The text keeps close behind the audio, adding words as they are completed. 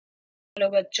Hello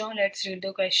बच्चों, let's read the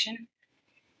question.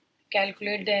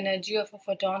 Calculate the energy of a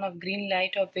photon of green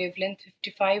light of wavelength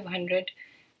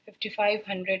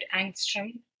 5500 angstrom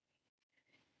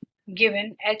given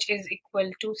h is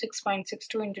equal to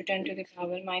 6.62 into 10 to the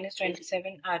power minus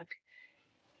 27 arc.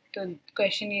 तो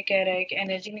question ये कह रहा है कि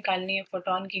energy निकालनी है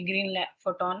photon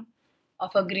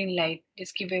of a green light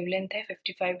जिसकी wavelength है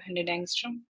 5500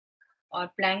 एंगस्ट्रॉम और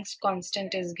Planck's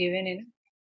constant is given in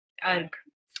arc.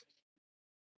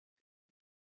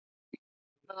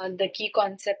 The key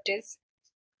concept is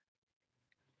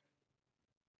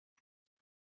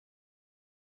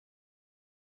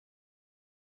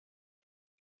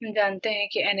हम जानते हैं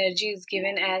कि energy is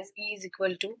given as E is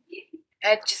equal to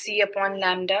hc upon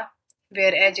lambda,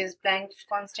 where h is Planck's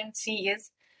constant, c is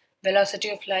velocity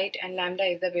of light, and lambda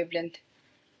is the wavelength.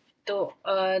 So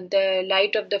the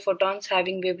light of the photons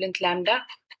having wavelength lambda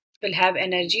will have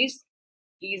energies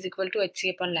E is equal to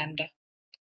hc upon lambda.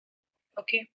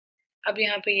 Okay. अब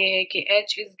यहाँ पे ये है कि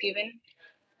h is given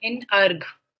in arg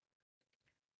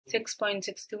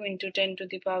 6.62 into 10 to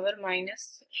the power minus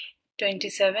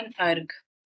 27 arg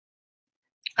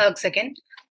second.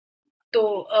 तो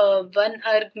 1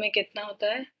 अर्ग में कितना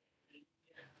होता है?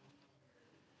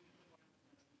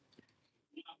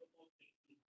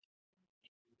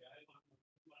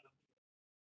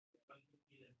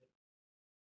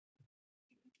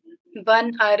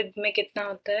 वन अर्ग में कितना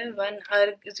होता है? 1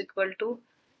 अर्ग is equal to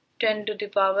 10 to the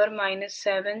power minus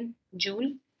 7 joule.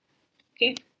 Okay,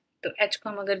 तो h को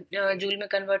हम अगर जूल में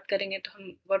कन्वर्ट करेंगे तो हम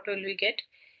what will we get?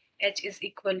 h is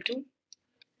equal to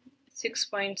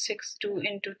 6.62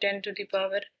 into 10 to the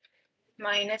power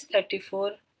minus 34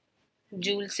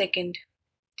 joule second.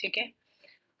 ठीक है.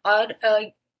 और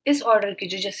इस ऑर्डर की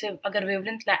जो, जैसे अगर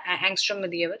वेवलेंथ एंगस्ट्रॉम में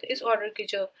दिया हुआ तो इस ऑर्डर की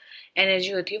जो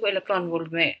एनर्जी होती है वो इलेक्ट्रॉन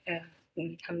वोल्ट में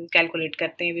हम कैलकुलेट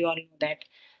करते हैं. We all know that.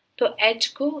 तो h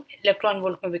को इलेक्ट्रॉन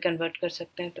वोल्ट में भी कन्वर्ट कर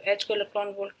सकते हैं. तो h को इलेक्ट्रॉन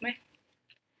वोल्ट में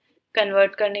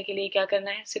कन्वर्ट करने के लिए क्या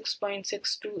करना है?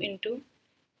 6.62 into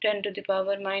 10 to the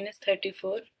power minus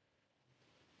 34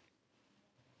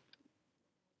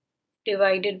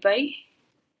 divided by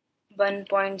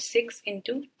 1.6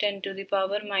 into 10 to the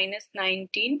power minus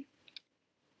 19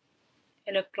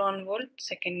 electron volt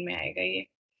second में आएगा ये.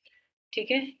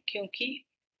 ठीक है, क्योंकि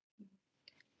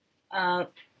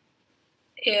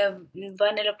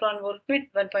 1 इलेक्ट्रॉन वोल्ट में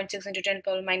 1.6 इंटू 10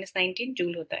 पावर माइनस 19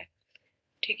 जूल होता है.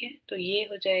 ठीक है, तो ये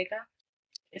हो जाएगा.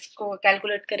 इसको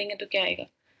कैलकुलेट करेंगे तो क्या आएगा?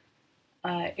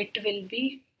 It will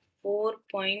be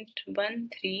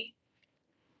 4.13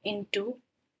 into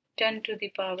 10 to the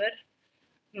power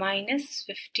minus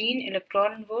 15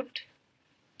 electron volt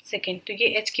second. तो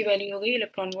ये h की वैल्यू हो गई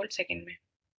इलेक्ट्रॉन वोल्ट सेकेंड में.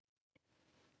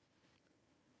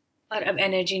 और अब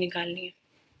एनर्जी निकालनी है.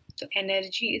 तो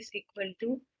energy is equal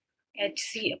to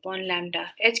hc upon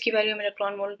lambda. h की वैल्यू हम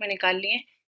इलेक्ट्रॉन वोल्ट में निकाल लिए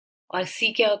और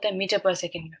c क्या होता है? मीटर पर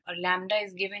सेकेंड में. और lambda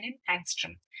is given in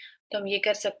angstrom. तो हम ये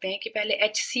कर सकते हैं कि पहले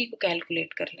hc को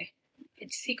कैलकुलेट कर लें.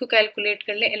 hc को कैलकुलेट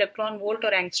कर लें इलेक्ट्रॉन वोल्ट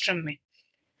और एंगस्ट्रॉम में.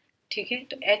 ठीक है,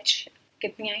 तो h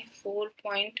कितनी आई?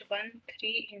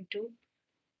 4.13 into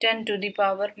 10 to the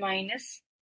power minus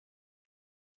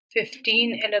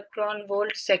 15 electron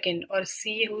volt second. और c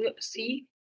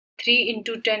 3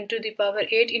 into 10 to the power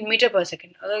 8 in metre पर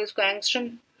सेकेंड. अगर इसको एंगस्ट्रॉम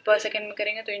पर सेकेंड में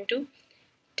करेंगे तो into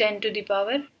 10 to the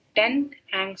power 10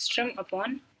 angstrom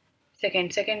upon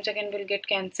second. Second will get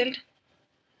cancelled.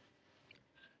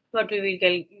 What we will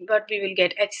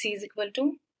get? hc is equal to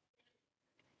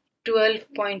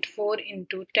 12.4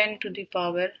 into 10 to the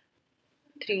power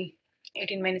 3,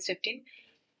 18 minus 15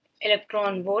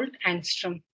 electron volt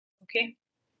angstrom. Okay.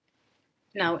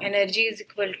 Now energy is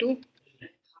equal to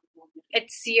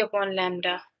hc upon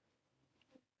lambda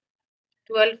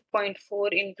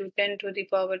 12.4 into 10 to the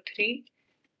power 3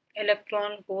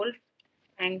 electron volt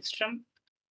angstrom,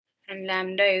 and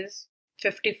lambda is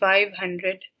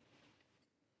 5500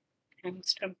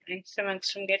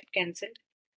 angstrom get cancelled.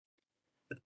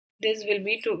 This will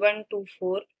be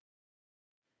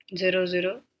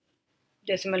 12400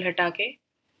 decimal हटा के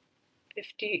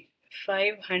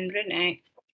 5500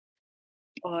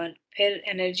 और फिर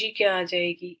energy क्या आ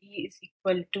जाएगी? E is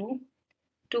equal to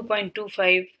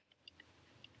 2.25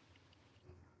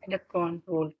 electron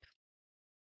volt.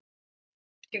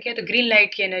 ठीक है, तो green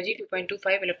light की एनर्जी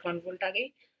 2.25 इलेक्ट्रॉन वोल्ट आ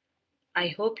गई. I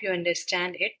hope you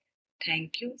understand it.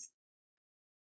 Thank you.